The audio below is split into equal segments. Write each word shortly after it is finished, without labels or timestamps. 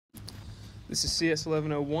This is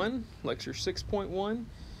CS1101, lecture 6.1.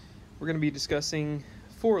 We're going to be discussing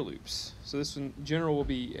for loops. So this in general will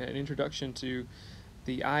be an introduction to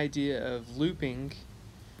the idea of looping,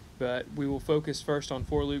 but we will focus first on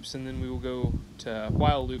for loops and then we will go to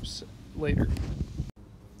while loops later.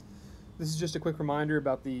 This is just a quick reminder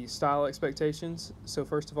about the style expectations. So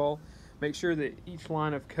first of all, make sure that each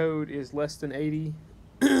line of code is less than 80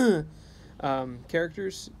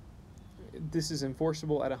 characters. This is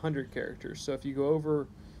enforceable at 100 characters. So if you go over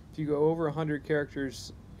 100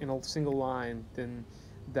 characters in a single line, then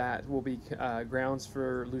that will be grounds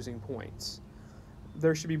for losing points.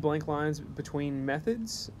 There should be blank lines between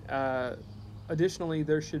methods. Additionally,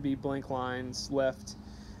 there should be blank lines left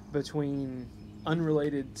between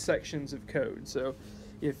unrelated sections of code. So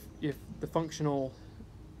if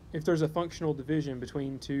there's a functional division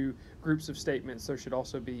between two groups of statements, there should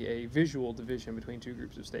also be a visual division between two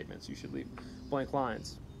groups of statements. You should leave blank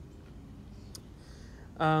lines.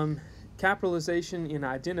 Capitalization in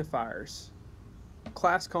identifiers.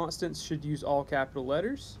 Class constants should use all capital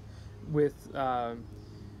letters, with a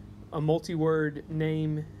multi-word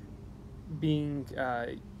name being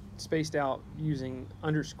spaced out using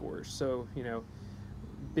underscores. So,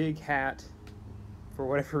 big hat, for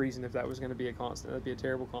whatever reason, if that was going to be a constant, that'd be a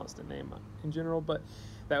terrible constant name in general, but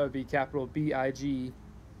that would be capital BIG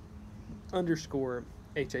underscore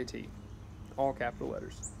HAT, all capital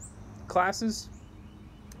letters. Classes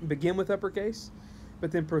begin with uppercase, but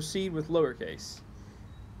then proceed with lowercase.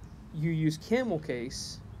 You use camel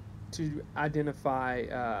case to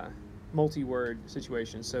identify multi-word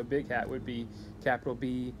situations. So big hat would be capital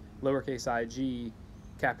B, lowercase IG,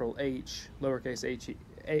 capital H, lowercase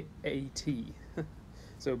AT.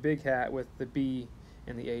 So big hat with the B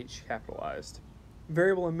and the H capitalized.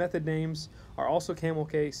 Variable and method names are also camel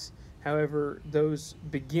case. However, those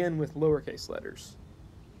begin with lowercase letters.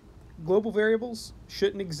 Global variables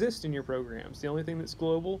shouldn't exist in your programs. The only thing that's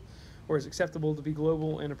global or is acceptable to be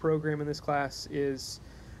global in a program in this class is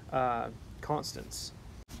constants.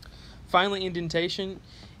 Finally, indentation.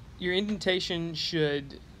 Your indentation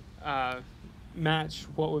should match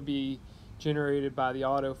what would be generated by the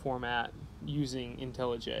auto format using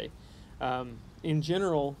IntelliJ. In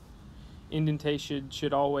general, indentation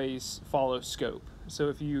should always follow scope. So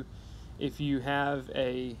if you have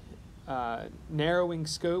a narrowing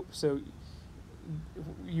scope, so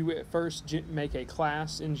you at first make a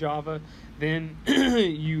class in Java, then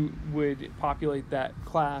you would populate that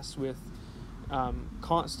class with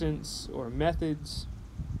constants or methods.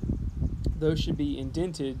 Those should be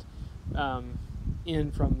indented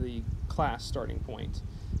in from the class starting point.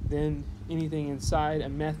 Then anything inside a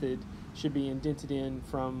method should be indented in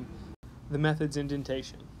from the method's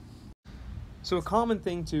indentation. So a common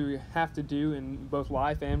thing to have to do in both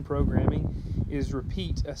life and programming is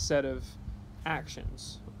repeat a set of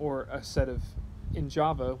actions, or a set of, in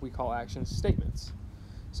Java we call actions statements.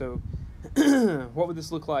 So what would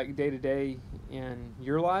this look like day to day in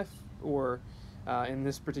your life, or in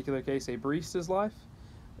this particular case a barista's life?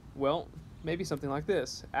 Well, maybe something like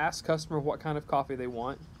this. Ask customer what kind of coffee they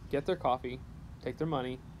want, get their coffee, take their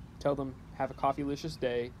money, tell them have a coffeelicious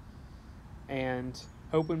day, and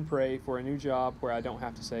hope and pray for a new job where I don't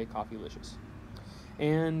have to say coffeelicious.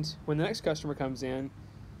 And when the next customer comes in,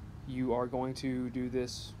 you are going to do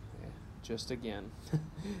this just again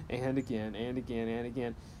and again and again and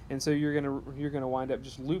again. And so you're gonna wind up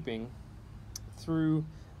just looping through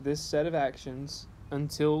this set of actions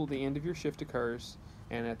until the end of your shift occurs,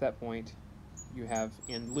 and at that point you have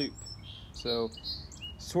end loop. So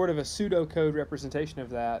sort of a pseudocode representation of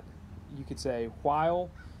that, you could say, while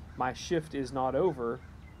my shift is not over,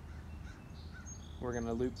 we're going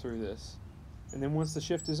to loop through this. And then once the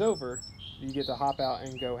shift is over, you get to hop out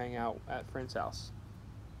and go hang out at a friend's house.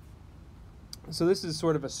 So this is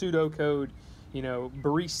sort of a pseudocode,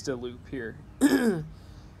 barista loop here.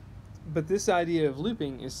 But this idea of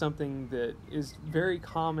looping is something that is very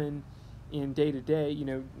common in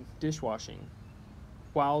day-to-day, dishwashing.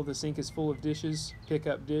 While the sink is full of dishes, pick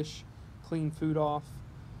up dish, clean food off,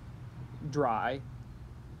 dry.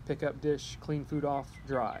 Pick up dish, clean food off,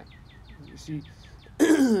 dry. You see,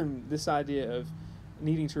 this idea of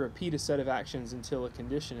needing to repeat a set of actions until a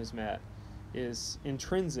condition is met is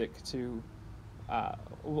intrinsic to a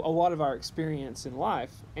lot of our experience in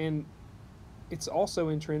life, and it's also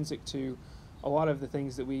intrinsic to a lot of the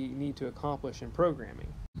things that we need to accomplish in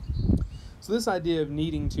programming. So this idea of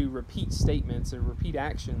needing to repeat statements and repeat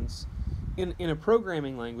actions in a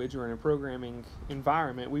programming language or in a programming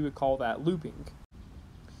environment, we would call that looping.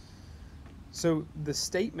 So the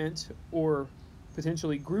statement, or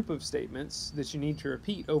potentially group of statements that you need to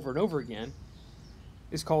repeat over and over again,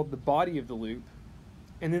 is called the body of the loop,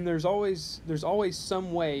 and then there's always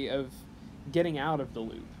some way of getting out of the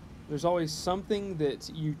loop. There's always something that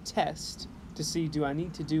you test to see, do I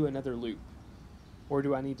need to do another loop, or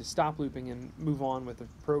do I need to stop looping and move on with the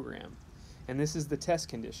program? And this is the test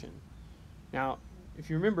condition. Now, if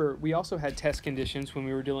you remember, we also had test conditions when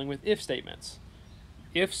we were dealing with if statements.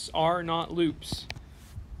 Ifs are not loops.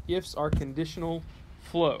 Ifs are conditional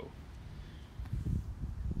flow.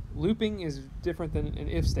 Looping is different than an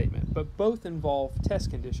if statement, but both involve test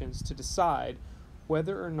conditions to decide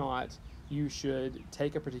whether or not you should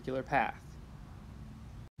take a particular path.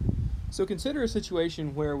 So consider a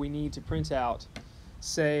situation where we need to print out,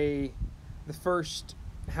 say, the first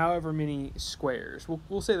however many squares.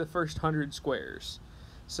 We'll say the first 100 squares.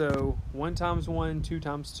 So 1 times 1, 2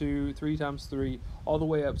 times 2, 3 times 3, all the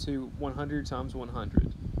way up to 100 times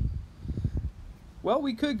 100. Well,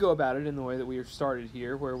 we could go about it in the way that we have started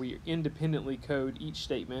here, where we independently code each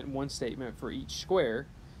statement, one statement for each square.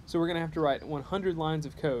 So we're going to have to write 100 lines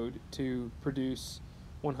of code to produce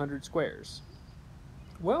 100 squares.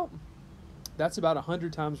 Well, that's about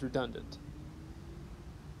 100 times redundant.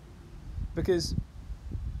 Because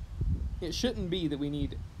it shouldn't be that we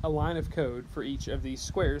need a line of code for each of these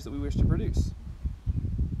squares that we wish to produce.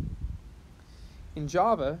 In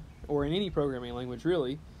Java, or in any programming language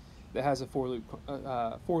really, that has a for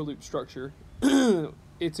loop structure,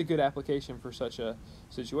 it's a good application for such a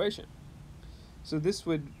situation. So this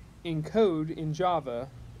would, in code in Java,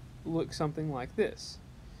 look something like this.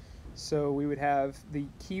 So we would have the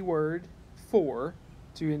keyword for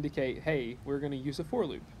to indicate, hey, we're going to use a for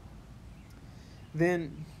loop.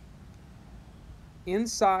 Then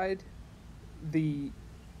inside the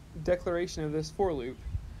declaration of this for loop,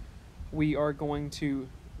 we are going to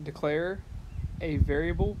declare a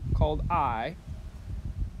variable called I,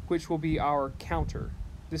 which will be our counter.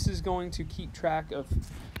 This is going to keep track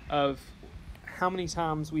of how many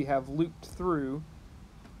times we have looped through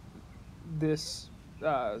this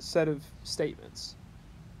set of statements.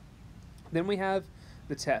 Then we have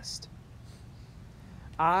the test.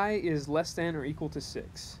 I is less than or equal to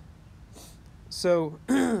 6. So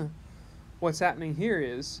what's happening here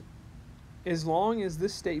is, as long as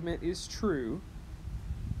this statement is true,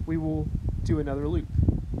 we will do another loop.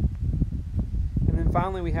 And then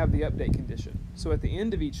finally we have the update condition. So at the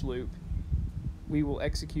end of each loop, we will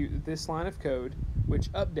execute this line of code,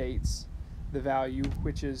 which updates the value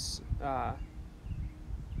which is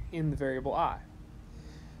in the variable I.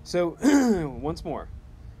 So once more,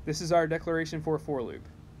 this is our declaration for a for loop.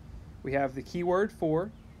 We have the keyword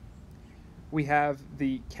for, we have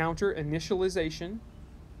the counter initialization,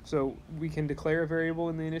 so we can declare a variable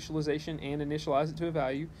in the initialization and initialize it to a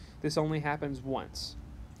value. This only happens once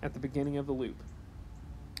at the beginning of the loop.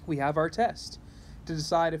 We have our test to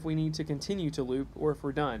decide if we need to continue to loop or if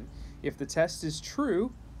we're done. If the test is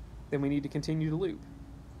true, then we need to continue to loop.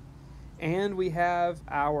 And we have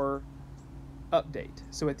our update.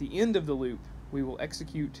 So at the end of the loop, we will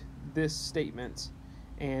execute this statement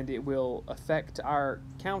and it will affect our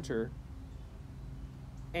counter.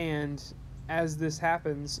 And as this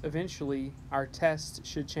happens, eventually our test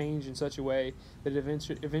should change in such a way that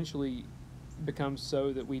it eventually becomes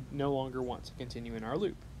so that we no longer want to continue in our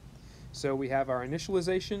loop. So we have our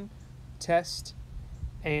initialization, test,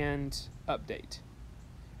 and update.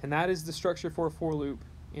 And that is the structure for a for loop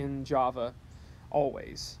in Java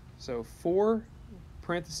always. So for,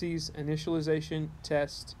 parentheses, initialization,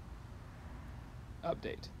 test,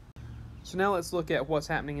 update. So now let's look at what's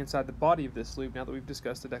happening inside the body of this loop now that we've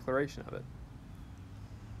discussed the declaration of it.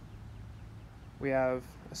 We have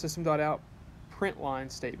a system.out print line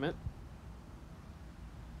statement,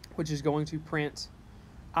 which is going to print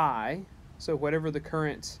I, so whatever the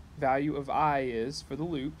current value of I is for the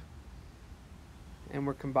loop, and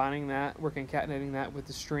we're combining that, we're concatenating that with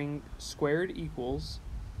the string squared equals,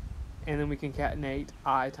 and then we concatenate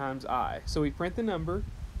I times I. So we print the number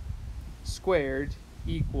squared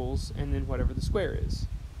equals, and then whatever the square is.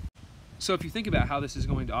 So if you think about how this is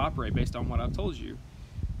going to operate based on what I've told you,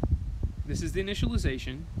 this is the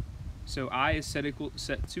initialization, so I is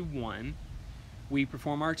set to 1. We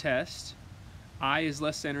perform our test. I is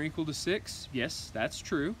less than or equal to 6. Yes, that's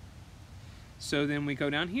true. So then we go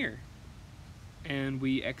down here and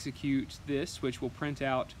we execute this, which will print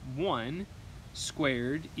out 1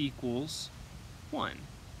 squared equals 1.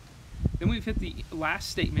 Then we've hit the last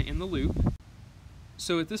statement in the loop.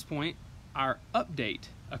 So at this point, our update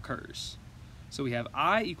occurs. So we have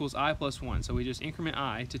I equals I plus 1. So we just increment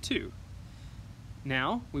I to 2.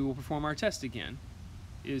 Now we will perform our test again.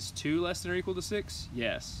 Is 2 less than or equal to 6?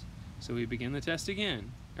 Yes. So we begin the test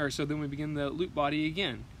again. So then we begin the loop body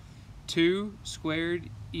again. 2 squared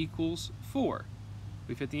equals 4.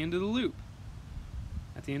 We've hit the end of the loop.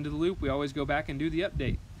 At the end of the loop, we always go back and do the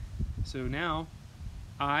update. So now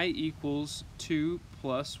I equals 2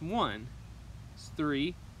 plus 1. It's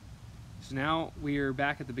 3. So now we are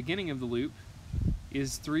back at the beginning of the loop.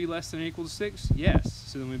 Is 3 less than or equal to 6? Yes.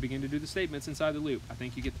 So then we begin to do the statements inside the loop. I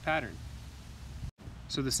think you get the pattern.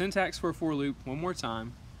 So the syntax for a for loop, one more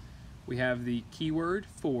time. We have the keyword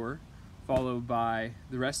for, followed by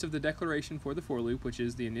the rest of the declaration for the for loop, which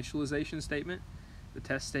is the initialization statement, the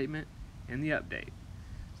test statement, and the update.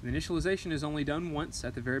 So the initialization is only done once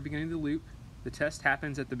at the very beginning of the loop. The test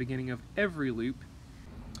happens at the beginning of every loop,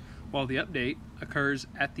 while the update occurs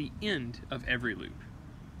at the end of every loop.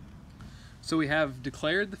 So we have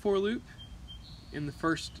declared the for loop in the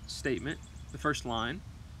first statement, the first line.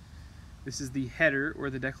 This is the header or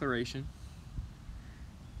the declaration.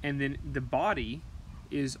 And then the body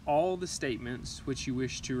is all the statements which you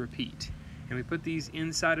wish to repeat. And we put these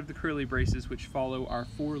inside of the curly braces which follow our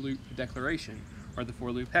for loop declaration or the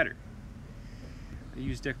for loop header.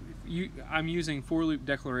 I'm using for loop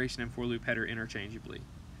declaration and for loop header interchangeably.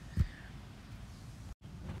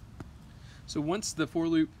 So once the for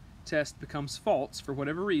loop test becomes false for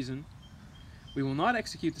whatever reason, we will not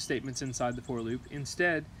execute the statements inside the for loop.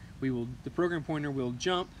 Instead, the program pointer will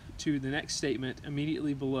jump to the next statement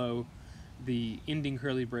immediately below the ending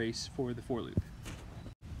curly brace for the for loop.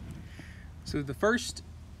 So the first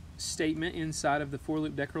statement inside of the for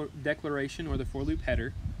loop declaration or the for loop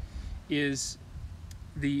header is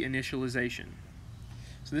the initialization.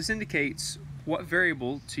 So this indicates what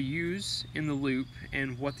variable to use in the loop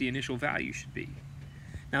and what the initial value should be.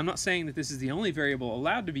 Now, I'm not saying that this is the only variable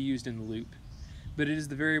allowed to be used in the loop, but it is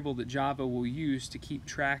the variable that Java will use to keep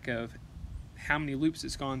track of how many loops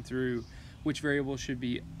it's gone through, which variable should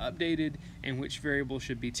be updated, and which variable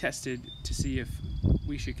should be tested to see if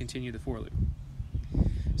we should continue the for loop.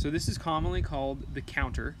 So this is commonly called the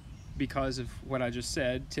counter because of what I just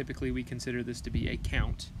said. Typically we consider this to be a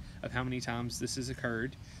count of how many times this has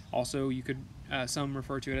occurred. Also, you could some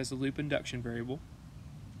refer to it as a loop induction variable.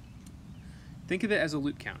 Think of it as a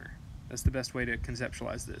loop counter. That's the best way to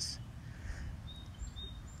conceptualize this.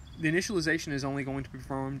 The initialization is only going to be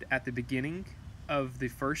performed at the beginning of the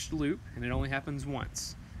first loop, and it only happens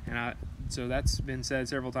once. So that's been said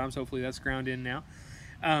several times. Hopefully that's ground in now.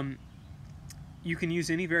 You can use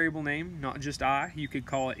any variable name, not just I. You could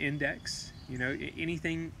call it index. You know,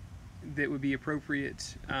 anything that would be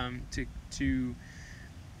appropriate to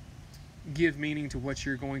give meaning to what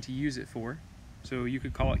you're going to use it for. So you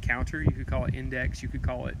could call it counter, you could call it index, you could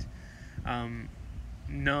call it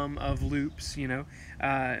num of loops, you know.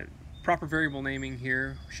 Proper variable naming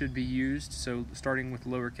here should be used, so starting with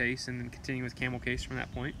lowercase and then continuing with camel case from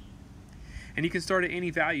that point. And you can start at any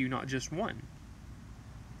value, not just one.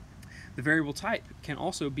 The variable type can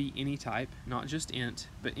also be any type, not just int,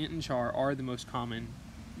 but int and char are the most common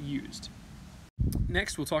used.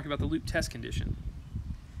 Next, we'll talk about the loop test condition.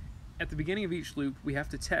 At the beginning of each loop, we have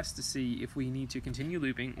to test to see if we need to continue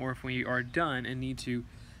looping or if we are done and need to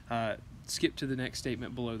skip to the next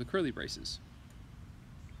statement below the curly braces.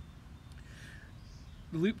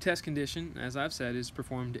 The loop test condition, as I've said, is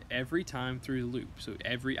performed every time through the loop, so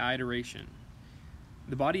every iteration.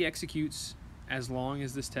 The body executes as long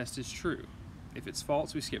as this test is true. If it's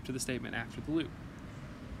false, we skip to the statement after the loop.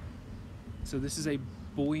 So this is a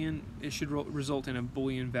Boolean, it should result in a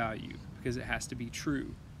Boolean value because it has to be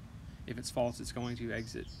true. If it's false, it's going to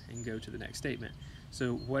exit and go to the next statement.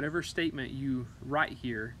 So whatever statement you write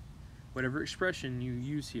here, whatever expression you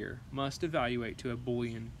use here, must evaluate to a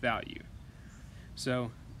Boolean value.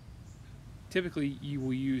 So typically you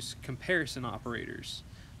will use comparison operators,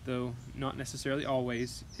 though not necessarily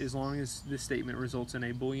always. As long as this statement results in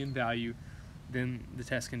a Boolean value, then the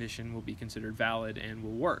test condition will be considered valid and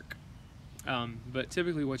will work. But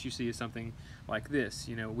typically what you see is something like this.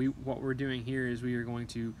 You know, what we're doing here is we are going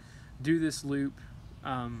to do this loop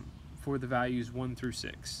for the values 1 through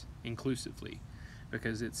 6 inclusively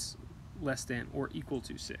because it's less than or equal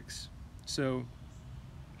to 6. So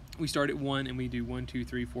we start at 1 and we do 1, 2,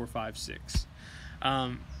 3, 4, 5, 6.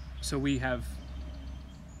 So we have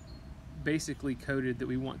basically coded that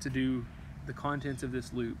we want to do the contents of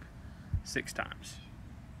this loop 6 times.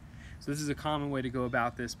 So this is a common way to go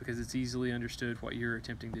about this because it's easily understood what you're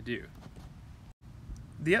attempting to do.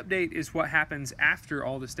 The update is what happens after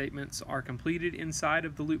all the statements are completed inside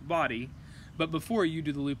of the loop body, but before you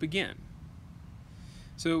do the loop again.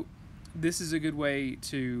 So this is a good way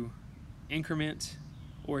to increment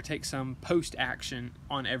or take some post action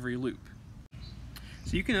on every loop.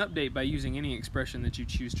 So you can update by using any expression that you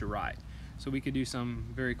choose to write. So we could do some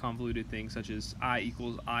very convoluted things such as I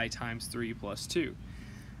equals I times 3 plus 2.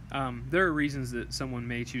 There are reasons that someone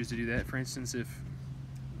may choose to do that. For instance, if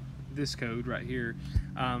this code right here,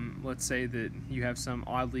 let's say that you have some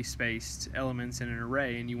oddly spaced elements in an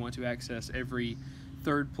array and you want to access every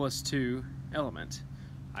third plus 2 element.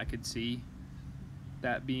 I could see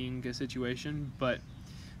that being a situation, but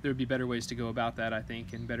there would be better ways to go about that, I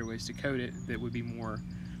think, and better ways to code it that would be more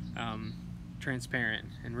transparent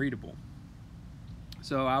and readable.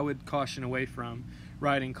 So I would caution away from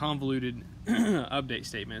writing convoluted update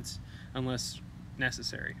statements unless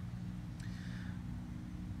necessary.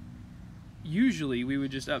 Usually we would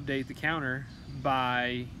just update the counter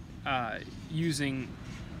by using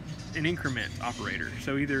an increment operator.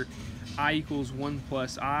 So either I equals 1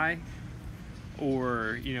 plus I,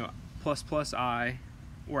 or plus plus I,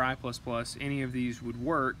 or I plus plus. Any of these would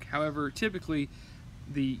work. However, typically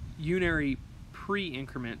the unary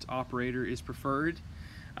pre-increment operator is preferred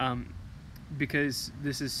because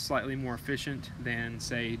this is slightly more efficient than,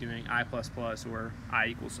 say, doing I plus plus or I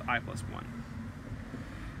equals I plus 1.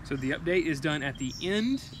 So the update is done at the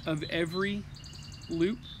end of every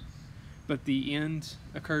loop, but the end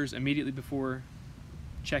occurs immediately before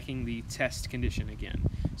checking the test condition again.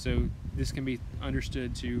 So this can be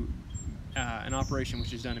understood to an operation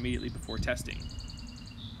which is done immediately before testing.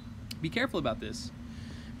 Be careful about this,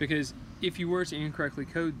 because if you were to incorrectly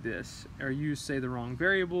code this, or use, say, the wrong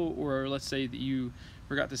variable, or let's say that you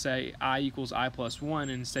forgot to say I equals I plus 1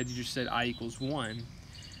 and instead you just said I equals 1,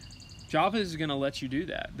 Java is going to let you do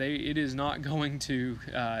that. It is not going to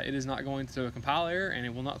throw a compile error, and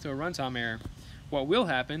it will not throw a runtime error. What will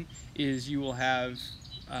happen is you will have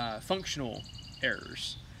functional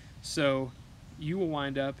errors. So you will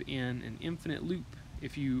wind up in an infinite loop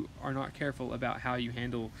if you are not careful about how you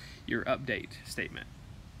handle your update statement.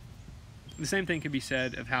 The same thing can be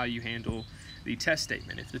said of how you handle the test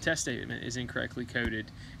statement. If the test statement is incorrectly coded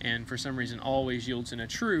and for some reason always yields in a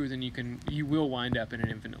true, then you will wind up in an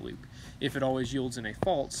infinite loop. If it always yields in a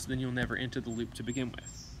false, then you'll never enter the loop to begin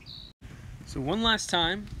with. So one last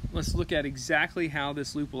time, let's look at exactly how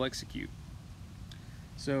this loop will execute.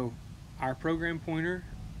 So our program pointer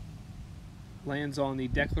lands on the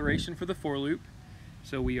declaration for the for loop.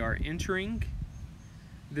 So we are entering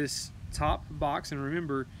this top box, and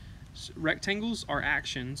remember, rectangles are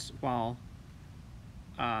actions while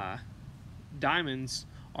diamonds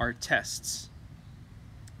are tests.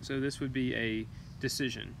 So this would be a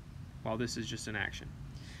decision while this is just an action.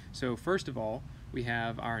 So first of all, we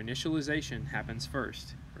have our initialization happens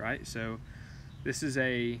first, right? So this is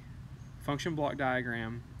a function block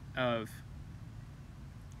diagram of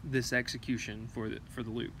this execution for the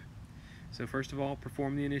loop. So first of all,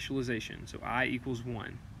 perform the initialization. So I equals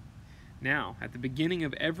 1. Now, at the beginning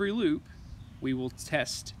of every loop, we will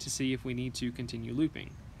test to see if we need to continue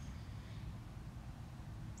looping.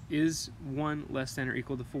 Is 1 less than or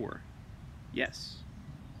equal to 4? Yes.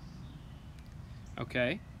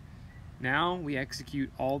 Okay. Now we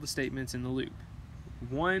execute all the statements in the loop.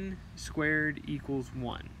 1 squared equals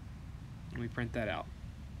 1. And we print that out.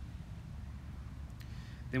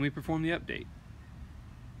 Then we perform the update.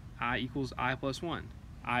 I equals I plus 1.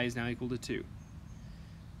 I is now equal to 2.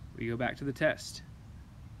 We go back to the test.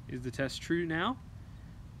 Is the test true now?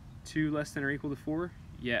 2 less than or equal to 4?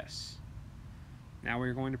 Yes. Now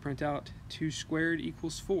we're going to print out 2 squared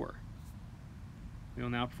equals 4. We will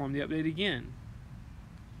now perform the update again.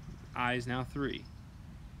 I is now 3.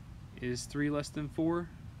 Is 3 less than 4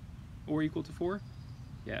 or equal to 4?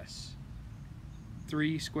 Yes.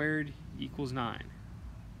 3 squared equals 9.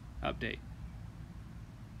 Update.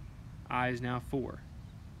 I is now 4.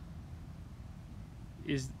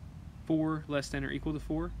 Is 4 less than or equal to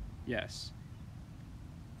 4? Yes.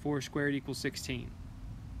 4 squared equals 16.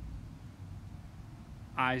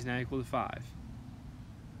 I is now equal to 5.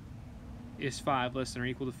 Is 5 less than or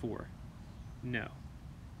equal to 4? No.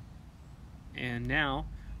 And now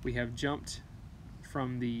we have jumped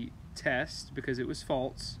from the test, because it was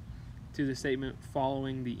false, to the statement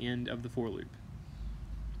following the end of the for loop.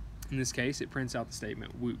 In this case, it prints out the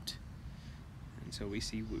statement woot. And so we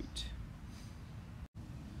see woot.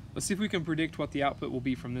 Let's see if we can predict what the output will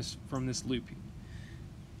be from this loop.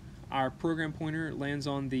 Our program pointer lands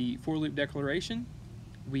on the for loop declaration.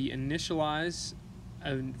 We initialize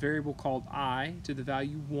a variable called I to the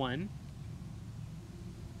value 1.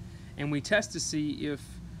 And we test to see if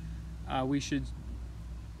we should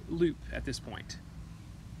loop at this point.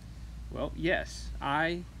 Well, yes,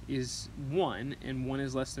 I is 1, and 1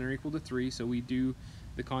 is less than or equal to 3, so we do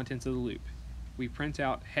the contents of the loop. We print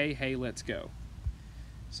out, hey, hey, let's go.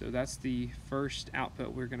 So that's the first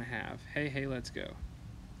output we're going to have. Hey, hey, let's go.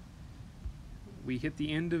 we hit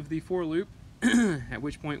the end of the for loop, at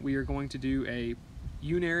which point we are going to do a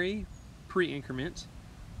unary pre-increment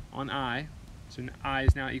on I. So I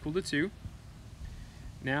is now equal to 2.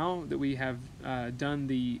 Now that we have done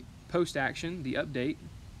the post action, the update,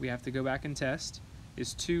 we have to go back and test.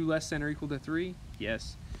 Is 2 less than or equal to 3?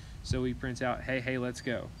 Yes. So we print out, hey, hey, let's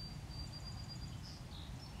go.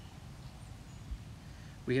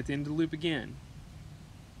 We hit the end of the loop again.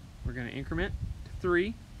 We're going to increment to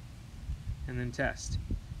 3 and then test.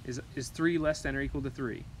 Is 3 less than or equal to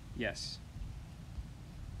 3? Yes.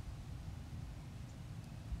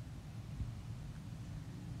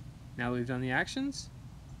 Now that we've done the actions,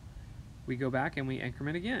 we go back and we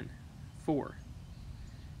increment again. 4.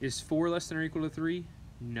 Is 4 less than or equal to 3?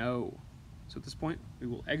 No. So at this point, we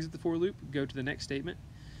will exit the for loop, go to the next statement,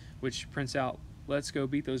 which prints out, let's go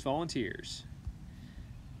beat those volunteers.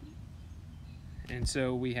 And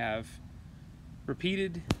so we have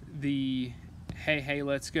repeated the hey, hey,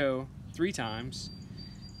 let's go 3 times,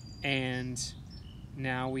 and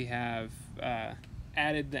now we have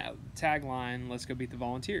added that tagline, let's go beat the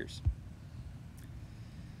volunteers.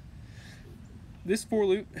 This for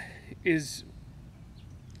loop is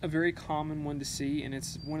a very common one to see, and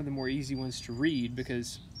it's one of the more easy ones to read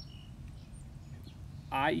because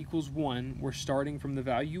I equals 1, we're starting from the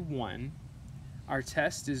value 1. Our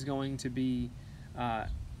test is going to be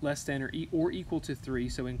less than or equal to 3,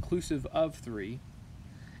 so inclusive of 3,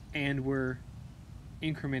 and we're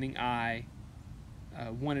incrementing I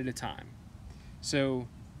 1 at a time. So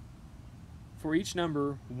for each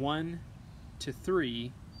number 1 to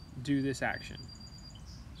 3, do this action.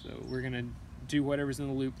 So we're going to do whatever's in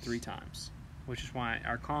the loop 3 times, which is why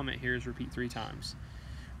our comment here is repeat 3 times.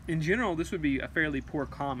 In general, this would be a fairly poor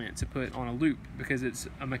comment to put on a loop because it's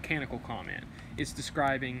a mechanical comment. It's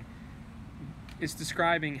describing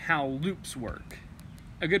how loops work.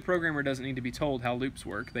 A good programmer doesn't need to be told how loops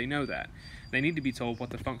work. They know that. They need to be told what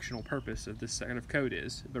the functional purpose of this set of code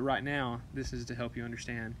is. But right now, this is to help you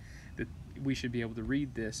understand that we should be able to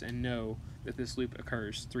read this and know that this loop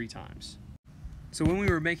occurs 3 times. So when we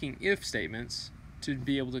were making if statements to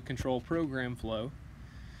be able to control program flow,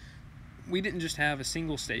 we didn't just have a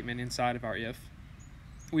single statement inside of our if.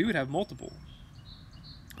 We would have multiple.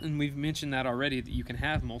 And we've mentioned that already, that you can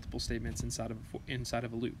have multiple statements inside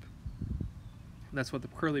of a loop. That's what the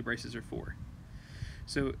curly braces are for.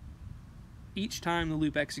 So each time the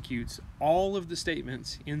loop executes, all of the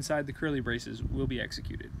statements inside the curly braces will be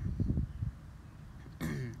executed.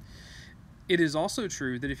 It is also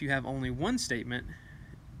true that if you have only one statement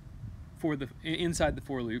inside the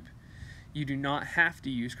for loop, you do not have to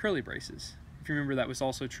use curly braces. If you remember, that was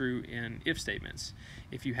also true in if statements.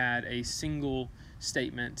 If you had a single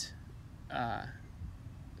statement,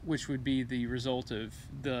 which would be the result of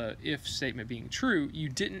the if statement being true, you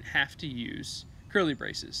didn't have to use curly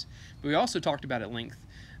braces. But we also talked about at length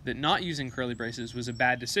that not using curly braces was a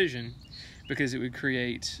bad decision because it would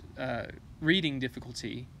create reading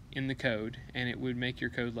difficulty in the code, and it would make your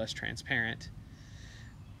code less transparent.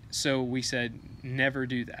 So we said never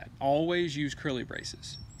do that. Always use curly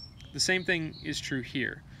braces. The same thing is true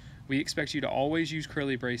here. We expect you to always use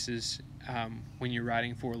curly braces when you're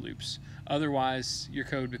writing for loops. Otherwise, your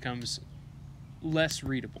code becomes less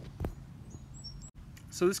readable.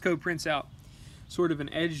 So this code prints out sort of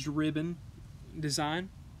an edged ribbon design.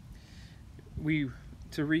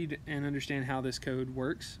 To read and understand how this code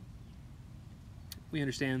works, we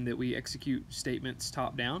understand that we execute statements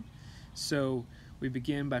top down. So we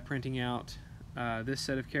begin by printing out this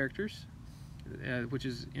set of characters, which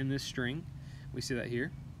is in this string. We see that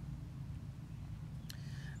here.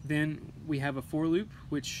 Then we have a for loop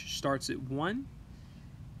which starts at 1.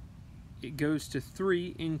 It goes to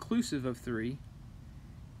 3 inclusive of 3,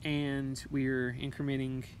 and we're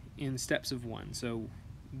incrementing in steps of 1. So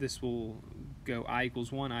this will go I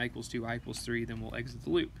equals 1, I equals 2, I equals 3, then we'll exit the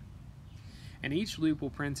loop. And each loop will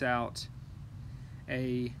print out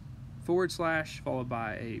a forward slash followed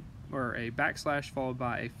by a backslash followed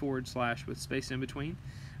by a forward slash with space in between.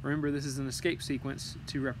 Remember, this is an escape sequence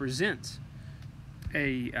to represent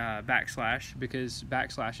a backslash because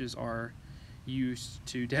backslashes are used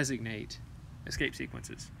to designate escape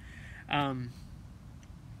sequences. And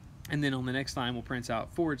then on the next line we'll print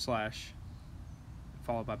out forward slash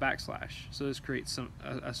followed by backslash. So this creates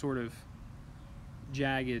a sort of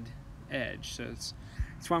jagged edge. So that's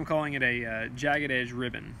why I'm calling it a jagged edge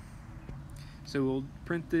ribbon. So we'll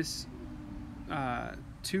print this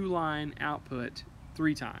 2-line output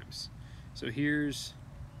 3 times. So here's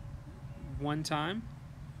 1 time,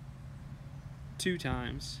 2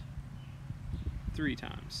 times, 3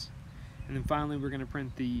 times. And then finally we're going to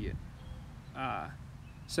print the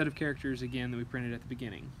set of characters again that we printed at the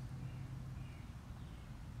beginning.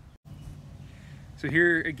 So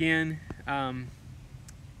here again,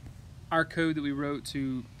 our code that we wrote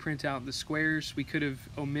to print out the squares, we could have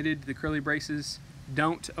omitted the curly braces.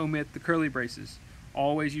 Don't omit the curly braces.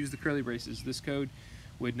 Always use the curly braces. This code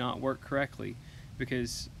would not work correctly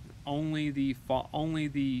because only the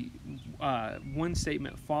one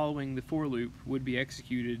statement following the for loop would be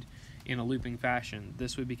executed in a looping fashion.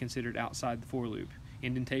 This would be considered outside the for loop.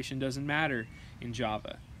 Indentation doesn't matter in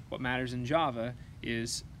Java. What matters in Java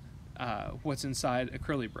is what's inside a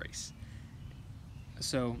curly brace.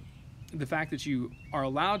 So the fact that you are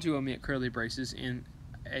allowed to omit curly braces in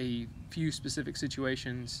a few specific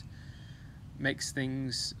situations makes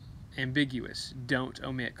things ambiguous. Don't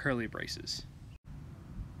omit curly braces.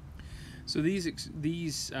 So these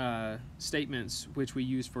statements, which we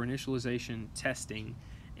use for initialization, testing,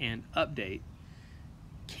 and update,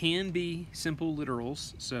 can be simple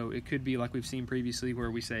literals. So it could be like we've seen previously where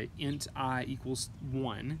we say int I equals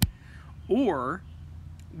 1, or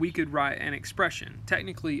we could write an expression.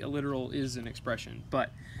 Technically, a literal is an expression,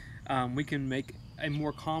 but we can make a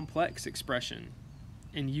more complex expression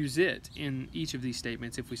and use it in each of these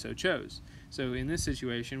statements if we so chose. So in this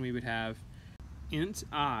situation, we would have int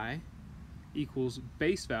I equals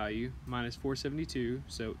base value minus 472,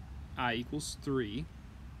 so I equals 3.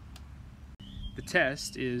 The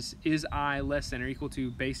test is I less than or equal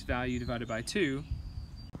to base value divided by 2,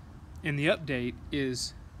 and the update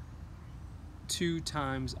is 2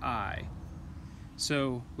 times I.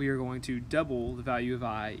 So we are going to double the value of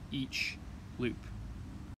I each loop.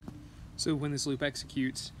 So when this loop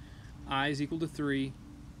executes, I is equal to 3.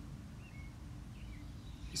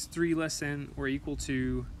 Is 3 less than or equal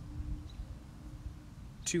to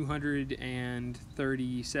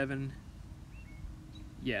 237?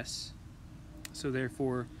 Yes. So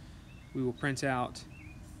therefore, we will print out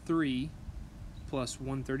 3 plus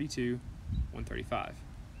 132, 135.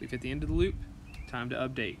 We've hit the end of the loop. Time to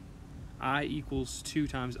update. I equals 2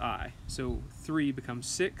 times I. So 3 becomes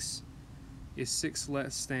 6. Is 6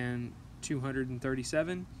 less than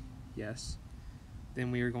 237? Yes.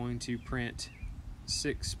 Then we are going to print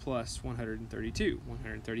 6 plus 132,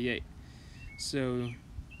 138. So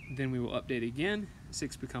then we will update again.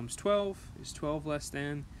 6 becomes 12. Is 12 less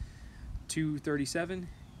than 237?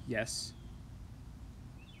 Yes.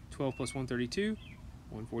 12 plus 132,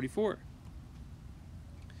 144.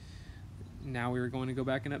 Now we're going to go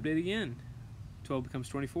back and update again. 12 becomes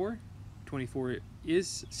 24. 24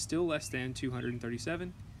 is still less than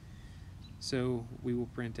 237. So we will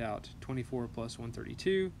print out 24 plus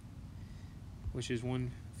 132, which is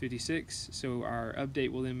 156. So our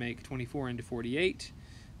update will then make 24 into 48.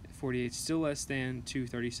 48 is still less than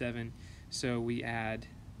 237. So we add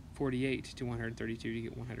 48 to 132 to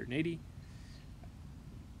get 180.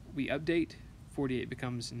 We update. 48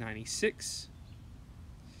 becomes 96.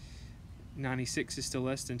 96 is still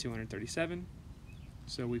less than 237,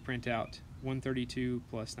 so we print out 132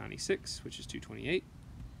 plus 96, which is 228.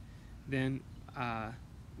 Then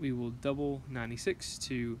we will double 96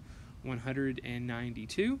 to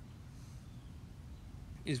 192.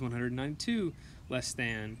 Is 192 less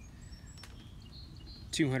than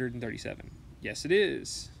 237? Yes, it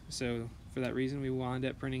is. So for that reason, we will end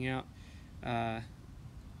up printing out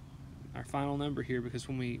our final number here, because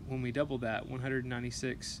when we double that,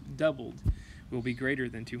 196 doubled will be greater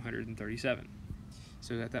than 237.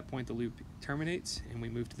 So at that point the loop terminates and we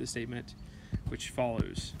move to the statement which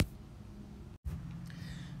follows.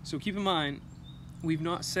 So keep in mind, we've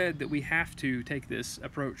not said that we have to take this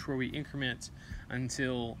approach where we increment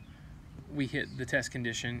until we hit the test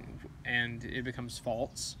condition and it becomes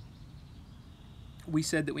false. We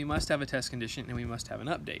said that we must have a test condition and we must have an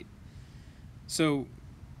update. So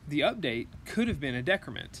the update could have been a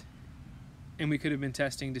decrement, and we could have been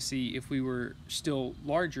testing to see if we were still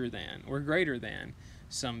larger than or greater than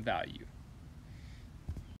some value.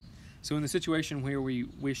 So in the situation where we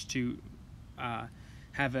wish to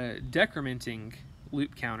have a decrementing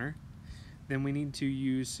loop counter, then we need to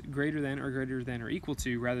use greater than or equal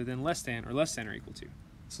to rather than less than or equal to.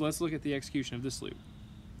 So let's look at the execution of this loop.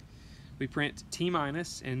 We print t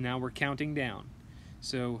minus, and now we're counting down.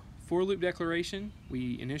 So for loop declaration,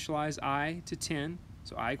 we initialize I to 10,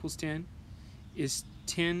 so I equals 10. Is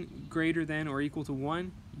 10 greater than or equal to 1?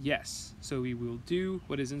 Yes. So we will do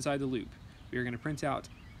what is inside the loop. We are going to print out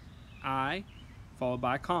I followed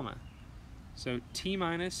by a comma. So t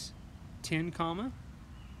minus 10 comma,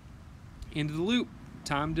 end of the loop,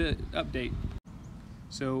 time to update.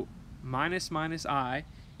 So minus I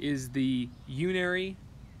is the unary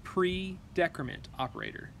pre-decrement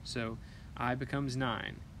operator. So I becomes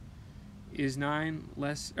 9. Is 9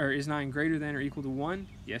 greater than or equal to 1?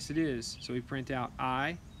 Yes, it is. So we print out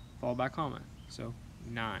I followed by comma. So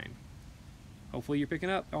 9. Hopefully you're picking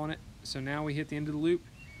up on it. So now we hit the end of the loop.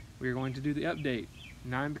 We are going to do the update.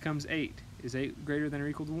 9 becomes 8. Is 8 greater than or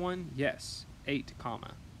equal to 1? Yes. 8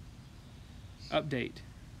 comma. Update.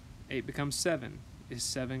 8 becomes 7. Is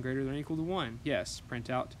 7 greater than or equal to 1? Yes. Print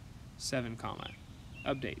out 7 comma.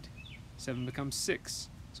 Update. 7 becomes 6.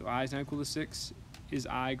 So I is now equal to 6. Is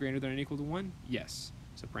I greater than or equal to 1? Yes.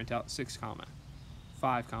 So print out 6 comma.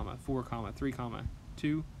 5 comma. 4 comma. 3 comma.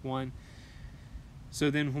 2, 1. So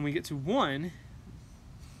then when we get to 1,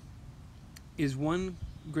 is 1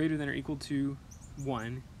 greater than or equal to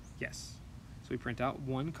 1? Yes. So we print out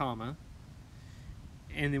 1 comma,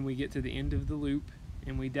 and then we get to the end of the loop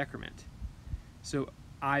and we decrement. So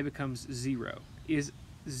I becomes 0. Is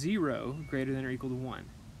 0 greater than or equal to 1?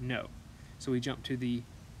 No. So we jump to the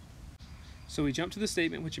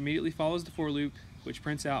statement which immediately follows the for loop, which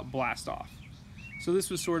prints out blast off. So this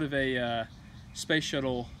was sort of a space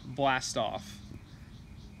shuttle blast off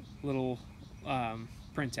little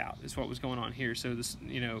printout is what was going on here. So this,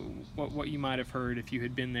 what you might have heard if you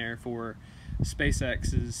had been there for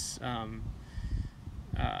SpaceX's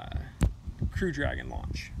Crew Dragon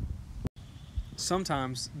launch.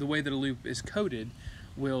 Sometimes the way that a loop is coded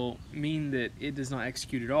will mean that it does not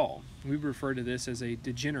execute at all. We refer to this as a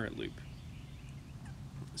degenerate loop.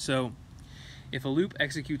 So if a loop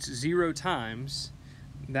executes 0 times,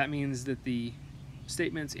 that means that the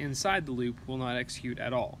statements inside the loop will not execute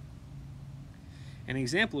at all. An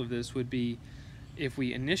example of this would be if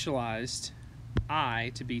we initialized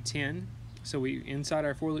I to be 10. So we inside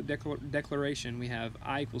our for loop declaration we have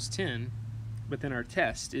I equals 10, but then our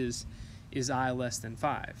test is I less than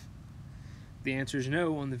 5? The answer is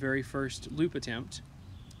no on the very first loop attempt,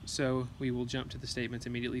 so we will jump to the statements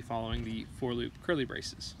immediately following the for loop curly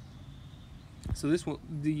braces. So this will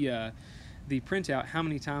the printout, how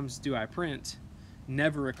many times do I print,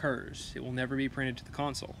 never occurs. It will never be printed to the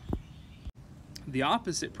console. The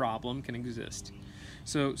opposite problem can exist.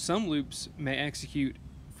 So some loops may execute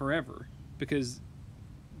forever because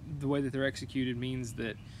the way that they're executed means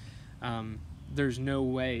that there's no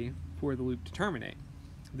way for the loop to terminate.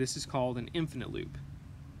 This is called an infinite loop.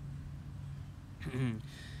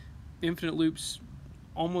 Infinite loops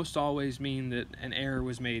almost always mean that an error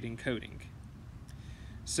was made in coding.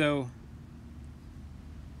 So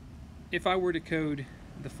if I were to code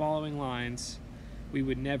the following lines, we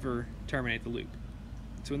would never terminate the loop.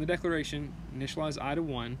 So in the declaration, initialize I to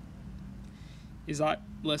 1. Is I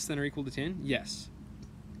less than or equal to 10? Yes.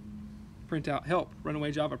 Print out help,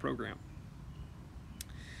 runaway Java program.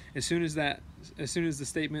 As soon as the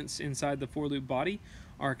statements inside the for loop body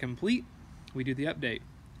are complete, we do the update.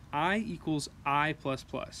 I equals I plus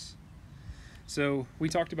plus. So we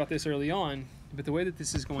talked about this early on, but the way that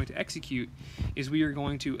this is going to execute is we are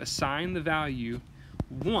going to assign the value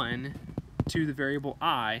 1 to the variable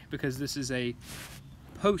I, because this is a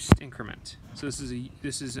post increment. So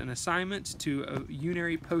this is an assignment to a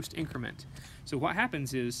unary post increment. So what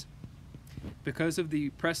happens is, because of the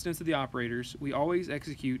precedence of the operators, we always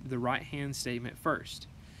execute the right-hand statement first.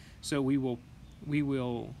 So we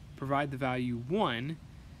will provide the value 1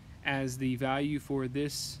 as the value for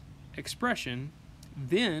this expression,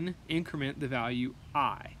 then increment the value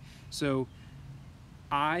I. So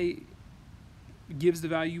I gives the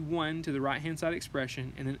value 1 to the right-hand side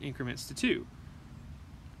expression and then increments to 2.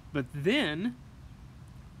 But then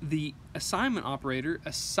the assignment operator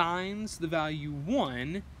assigns the value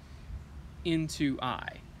 1 into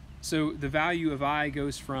I. So the value of I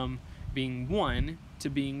goes from being 1 to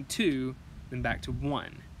being 2, then back to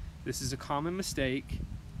 1. This is a common mistake,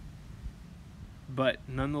 but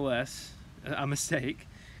nonetheless a mistake.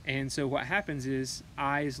 And so what happens is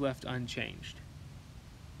I is left unchanged.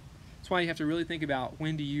 That's why you have to really think about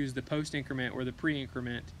when to use the post increment or the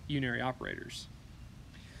pre-increment unary operators.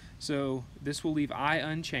 So this will leave I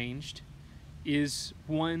unchanged. Is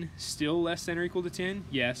 1 still less than or equal to 10?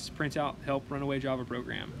 Yes. Print out help runaway Java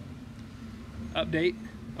program. Update.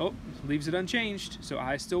 Oh, leaves it unchanged. So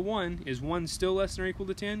I is still 1. Is 1 still less than or equal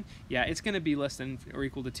to 10? Yeah, it's going to be less than or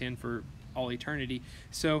equal to 10 for all eternity.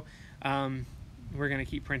 So we're going to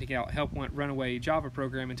keep printing out help runaway Java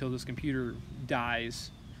program until this computer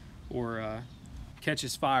dies or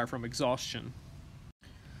catches fire from exhaustion.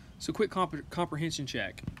 So quick comprehension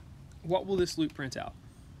check. What will this loop print out?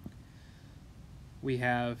 We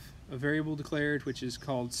have a variable declared which is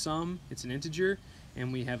called sum. It's an integer,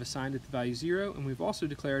 and we have assigned it the value 0, and we've also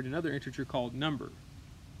declared another integer called number,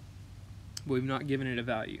 but we've not given it a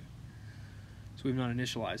value, so we've not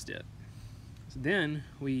initialized it. So then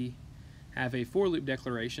we have a for loop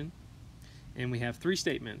declaration And we have three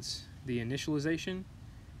statements: the initialization,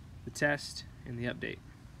 the test, and the update.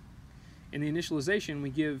 In the initialization, we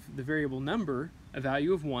give the variable number a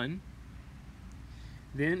value of 1.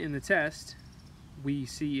 Then in the test, we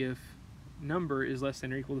see if number is less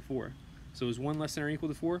than or equal to 4. So is 1 less than or equal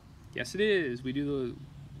to 4? Yes, it is. We do the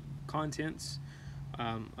contents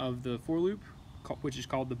of the for loop, which is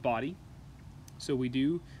called the body. So we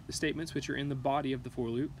do the statements which are in the body of the for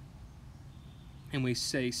loop, and we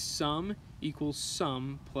say sum equals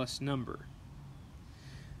sum plus number.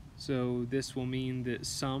 So this will mean that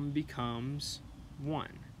sum becomes 1.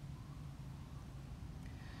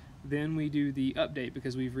 Then we do the update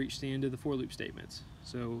because we've reached the end of the for loop statements.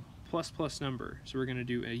 So plus number. So we're going to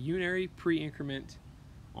do a unary pre-increment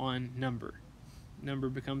on number. Number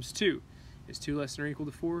becomes 2. Is 2 less than or equal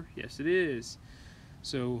to 4? Yes, it is.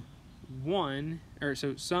 So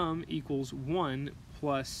sum equals 1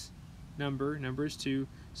 plus number. Number is 2.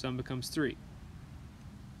 Sum becomes 3.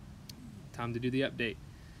 Time to do the update.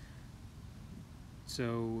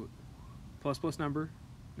 So plus number.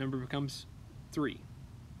 Number becomes 3.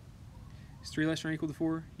 Is 3 less than or equal to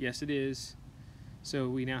 4? Yes, it is. So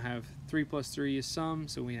we now have 3 plus 3 is sum,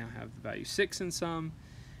 so we now have the value 6 in sum.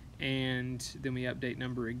 And then we update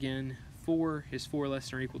number again. 4 is 4 less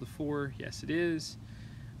than or equal to 4? Yes, it is.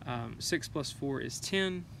 6 plus 4 is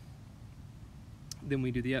 10. Then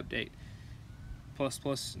we do the update.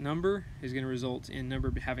 Plus number is going to result in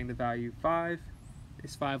number having the value 5.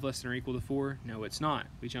 Is 5 less than or equal to 4? No, it's not.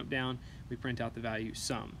 We jump down, we print out the value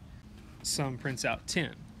sum. Sum prints out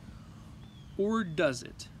 10. Or does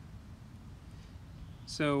it?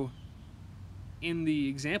 So in the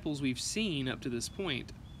examples we've seen up to this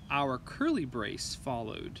point, our curly brace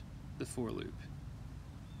followed the for loop.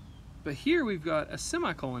 But here we've got a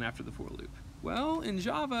semicolon after the for loop. Well, in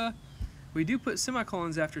Java, we do put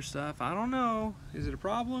semicolons after stuff. I don't know. Is it a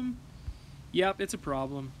problem? Yep, it's a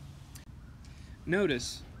problem.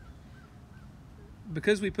 Notice,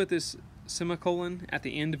 because we put this semicolon at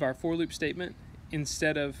the end of our for loop statement,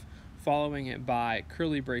 instead of following it by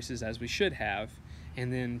curly braces as we should have,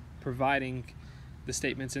 and then providing the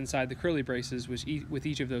statements inside the curly braces with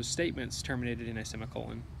each of those statements terminated in a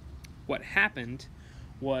semicolon, what happened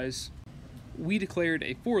was we declared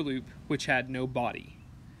a for loop which had no body.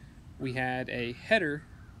 We had a header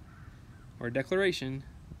or a declaration,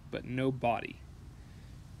 but no body.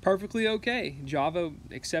 Perfectly okay. Java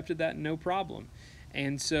accepted that no problem.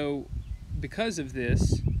 And so because of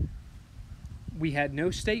this, we had no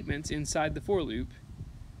statements inside the for loop.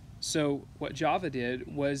 So what Java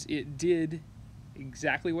did was it did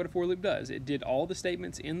exactly what a for loop does. It did all the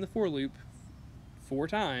statements in the for loop 4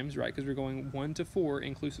 times, right? Because we're going 1 to 4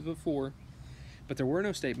 inclusive of 4. But there were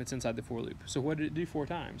no statements inside the for loop. So what did it do 4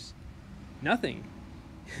 times? Nothing.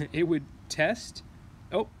 It would test.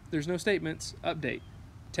 Oh, there's no statements. Update.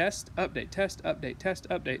 Test, update, test, update, test,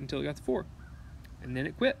 update until it got to 4. And then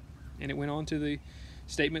it quit. And it went on to the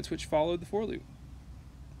statements which followed the for loop.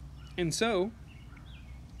 And so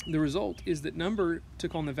the result is that number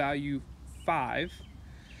took on the value 5.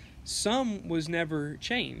 Sum was never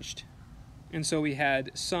changed. And so we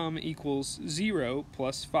had sum equals 0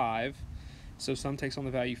 plus 5. So sum takes on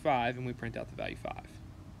the value 5, and we print out the value 5.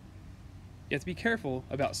 You have to be careful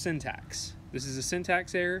about syntax. This is a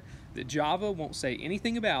syntax error that Java won't say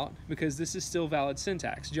anything about because this is still valid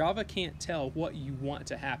syntax. Java can't tell what you want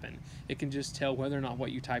to happen. It can just tell whether or not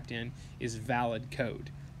what you typed in is valid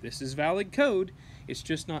code. This is valid code. It's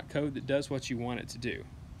just not code that does what you want it to do.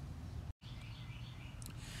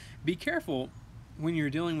 Be careful when you're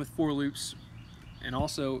dealing with for loops, and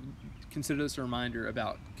also consider this a reminder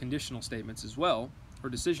about conditional statements as well, or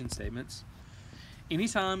decision statements.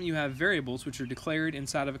 Anytime you have variables which are declared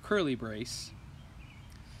inside of a curly brace,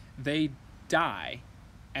 they die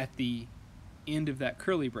at the end of that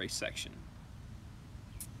curly brace section.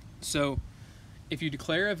 So if you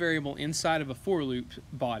declare a variable inside of a for loop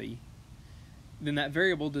body, then that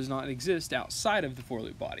variable does not exist outside of the for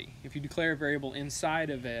loop body. If you declare a variable inside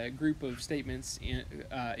of a group of statements in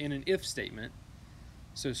an if statement,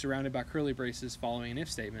 so surrounded by curly braces following an if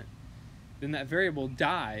statement, then that variable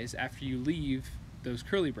dies after you leave those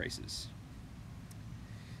curly braces.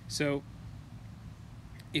 So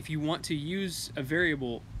if you want to use a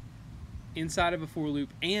variable inside of a for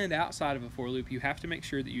loop and outside of a for loop, you have to make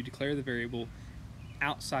sure that you declare the variable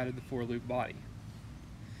outside of the for loop body.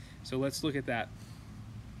 So let's look at that.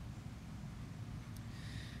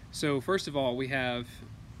 So first of all, we have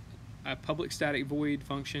a public static void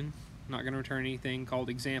function, not going to return anything, called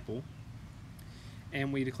example.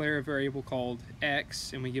 And we declare a variable called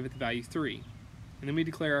x, and we give it the value 3. And then we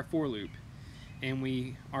declare our for loop. And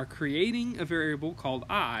we are creating a variable called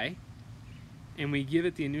I, and we give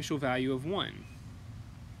it the initial value of 1.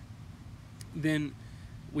 Then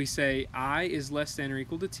we say I is less than or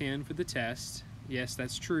equal to 10 for the test. Yes,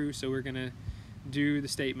 that's true, so we're going to do the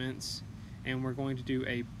statements, and we're going to do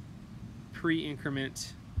a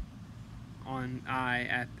pre-increment on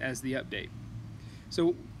I as the update.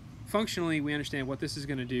 So functionally, we understand what this is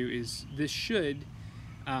going to do is this should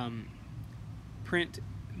print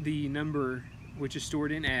the number which is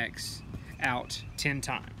stored in X out 10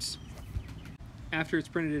 times. After it's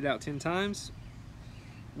printed it out 10 times,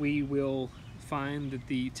 we will find that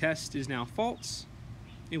the test is now false.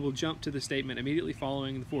 It will jump to the statement immediately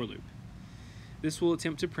following the for loop. This will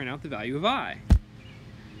attempt to print out the value of I.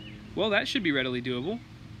 Well, that should be readily doable.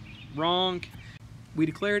 Wrong. We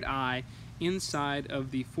declared I inside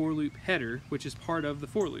of the for loop header, which is part of the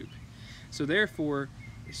for loop. So therefore,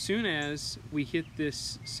 as soon as we hit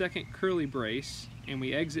this second curly brace and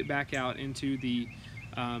we exit back out into the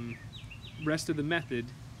rest of the method,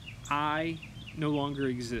 I no longer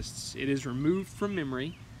exists. It is removed from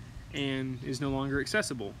memory and is no longer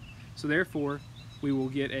accessible. So therefore, we will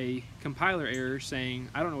get a compiler error saying,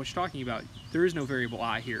 I don't know what you're talking about. There is no variable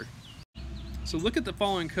I here. So look at the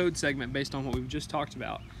following code segment based on what we've just talked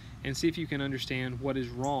about and see if you can understand what is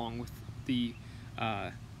wrong with the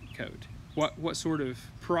code. What sort of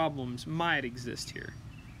problems might exist here.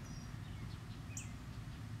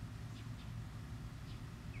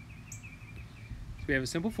 So we have a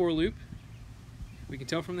simple for loop. We can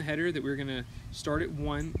tell from the header that we're going to start at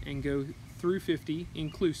 1 and go through 50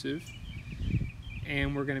 inclusive,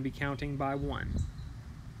 and we're going to be counting by 1.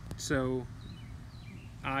 So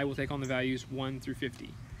I will take on the values 1 through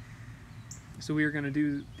 50. So we are going to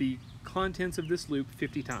do the contents of this loop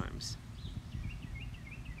 50 times.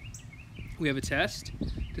 We have a test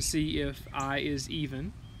to see if I is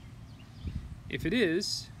even. If it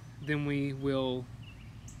is, then we will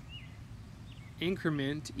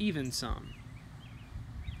increment even sum.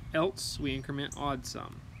 Else we increment odd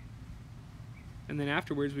sum. And then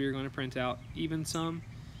afterwards we are going to print out even sum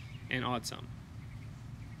and odd sum.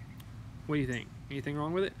 What do you think? Anything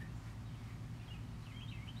wrong with it?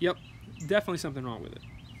 Yep, definitely something wrong with it.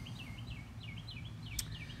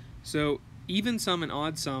 So even sum and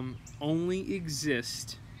odd sum only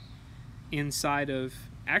exist inside of,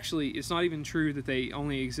 actually it's not even true that they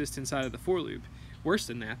only exist inside of the for loop. Worse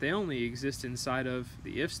than that, they only exist inside of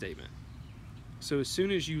the if statement. So as soon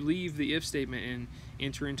as you leave the if statement and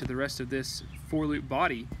enter into the rest of this for loop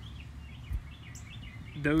body,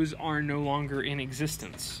 those are no longer in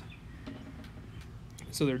existence.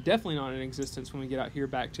 So they're definitely not in existence when we get out here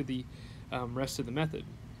back to the rest of the method.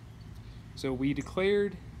 So we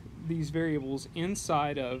declared these variables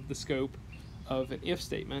inside of the scope of an if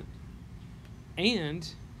statement and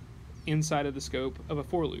inside of the scope of a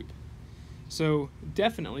for loop. So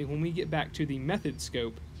definitely when we get back to the method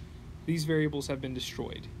scope, these variables have been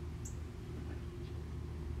destroyed.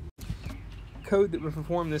 Code that would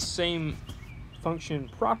perform this same function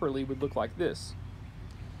properly would look like this.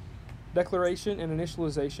 Declaration and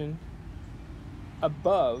initialization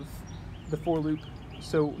above the for loop.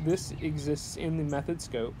 So this exists in the method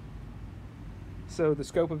scope. So the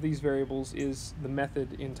scope of these variables is the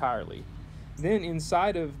method entirely. Then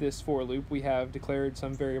inside of this for loop we have declared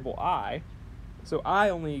some variable I. So I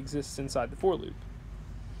only exists inside the for loop.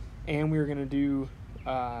 And we're going to do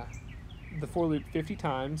the for loop 50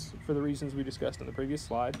 times for the reasons we discussed in the previous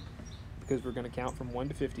slide, because we're going to count from 1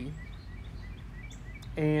 to 50.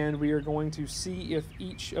 And we are going to see if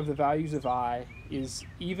each of the values of I is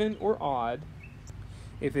even or odd.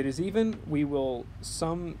 If it is even, we will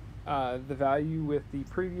sum the value with the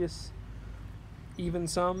previous even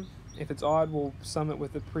sum. If it's odd, we'll sum it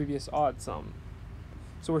with the previous odd sum.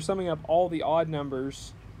 So we're summing up all the odd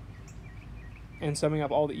numbers and summing up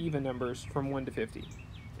all the even numbers from 1 to 50.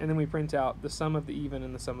 And then we print out the sum of the even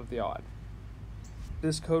and the sum of the odd.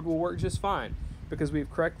 This code will work just fine because we've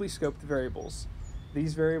correctly scoped the variables.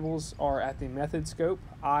 These variables are at the method scope.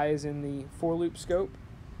 I is in the for loop scope.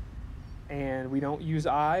 And we don't use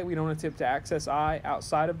I. We don't attempt to access I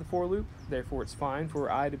outside of the for loop. Therefore, it's fine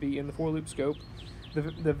for I to be in the for loop scope.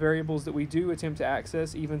 The variables that we do attempt to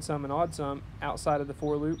access, even sum and odd sum, outside of the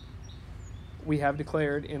for loop, we have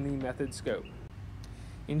declared in the method scope.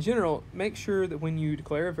 In general, make sure that when you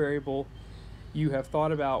declare a variable, you have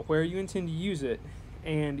thought about where you intend to use it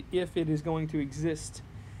and if it is going to exist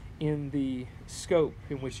in the scope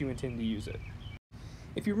in which you intend to use it.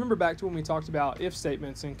 If you remember back to when we talked about if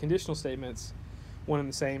statements and conditional statements, one and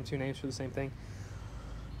the same, two names for the same thing,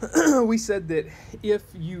 we said that if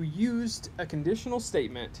you used a conditional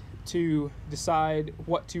statement to decide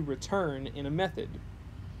what to return in a method,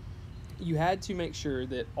 you had to make sure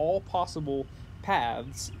that all possible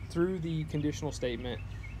paths through the conditional statement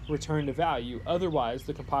return a value. Otherwise,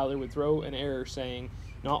 the compiler would throw an error saying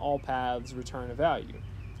not all paths return a value.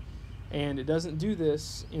 And it doesn't do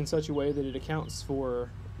this in such a way that it accounts for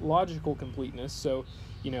logical completeness. So,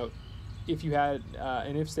 if you had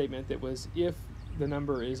an if statement that was, if the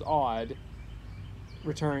number is odd,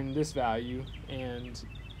 return this value, and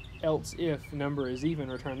else if number is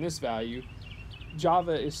even, return this value,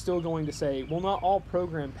 Java is still going to say, well, not all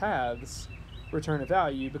program paths return a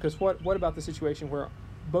value, because what about the situation where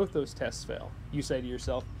both those tests fail? You say to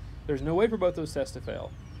yourself, there's no way for both those tests to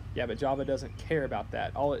fail. Yeah, but Java doesn't care about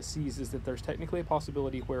that. All it sees is that there's technically a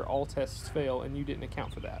possibility where all tests fail and you didn't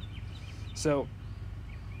account for that. So,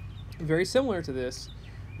 very similar to this,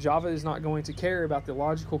 Java is not going to care about the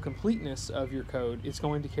logical completeness of your code. It's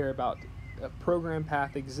going to care about a program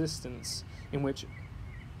path existence in which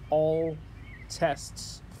all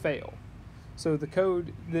tests fail. So the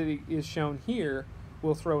code that is shown here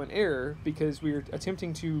will throw an error because we are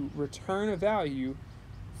attempting to return a value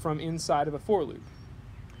from inside of a for loop.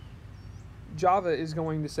 Java is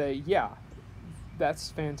going to say, yeah,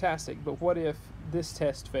 that's fantastic, but what if this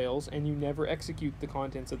test fails and you never execute the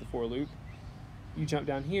contents of the for loop? You jump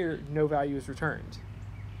down here, no value is returned.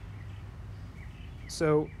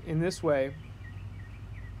 So in this way,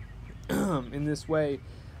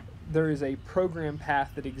 there is a program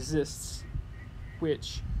path that exists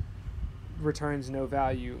which returns no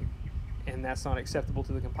value, and that's not acceptable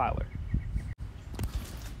to the compiler.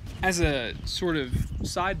 As a sort of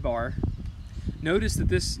sidebar, notice that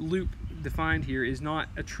this loop defined here is not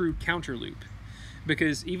a true counter loop,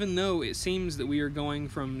 because even though it seems that we are going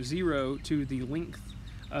from 0 to the length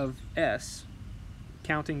of s,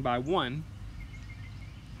 counting by 1,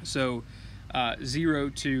 so 0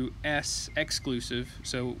 to s exclusive,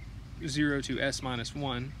 so 0 to s minus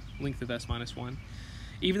 1, length of s minus 1,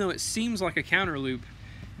 even though it seems like a counter loop,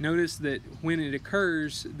 notice that when it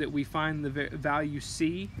occurs that we find the value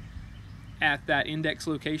c at that index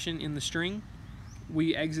location in the string,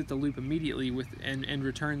 we exit the loop immediately and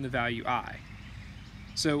return the value I.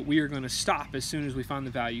 So we are going to stop as soon as we find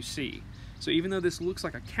the value c. So even though this looks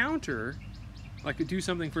like a counter, like it do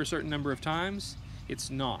something for a certain number of times, it's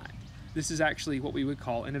not. This is actually what we would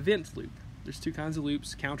call an event loop. There's two kinds of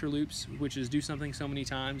loops: counter loops, which is do something so many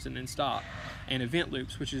times and then stop, and event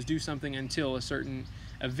loops, which is do something until a certain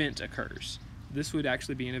event occurs. This would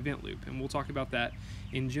actually be an event loop, and we'll talk about that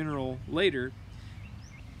in general later.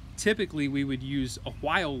 Typically, we would use a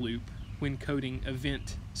while loop when coding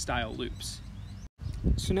event-style loops.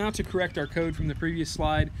 So now to correct our code from the previous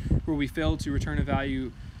slide where we failed to return a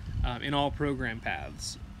value in all program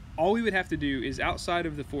paths, all we would have to do is, outside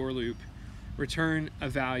of the for loop, return a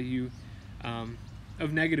value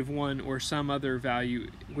of -1 or some other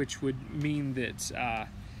value, which would mean that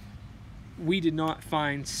we did not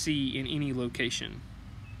find C in any location.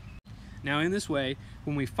 Now in this way,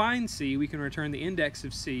 when we find C, we can return the index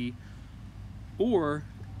of C, or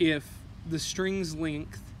if the string's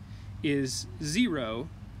length is 0,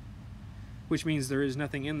 which means there is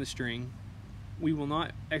nothing in the string, we will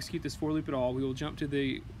not execute this for loop at all. We will jump to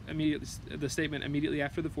the statement immediately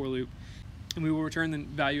after the for loop, and we will return the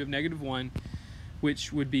value of -1,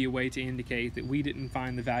 which would be a way to indicate that we didn't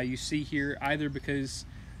find the value C here, either because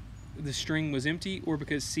the string was empty or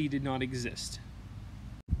because C did not exist.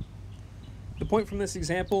 The point from this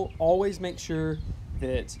example, always make sure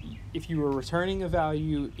that if you are returning a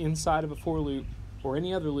value inside of a for loop or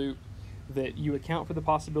any other loop, that you account for the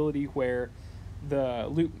possibility where the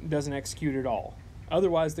loop doesn't execute at all.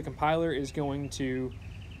 Otherwise, the compiler is going to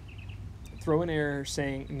throw an error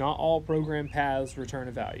saying not all program paths return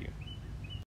a value.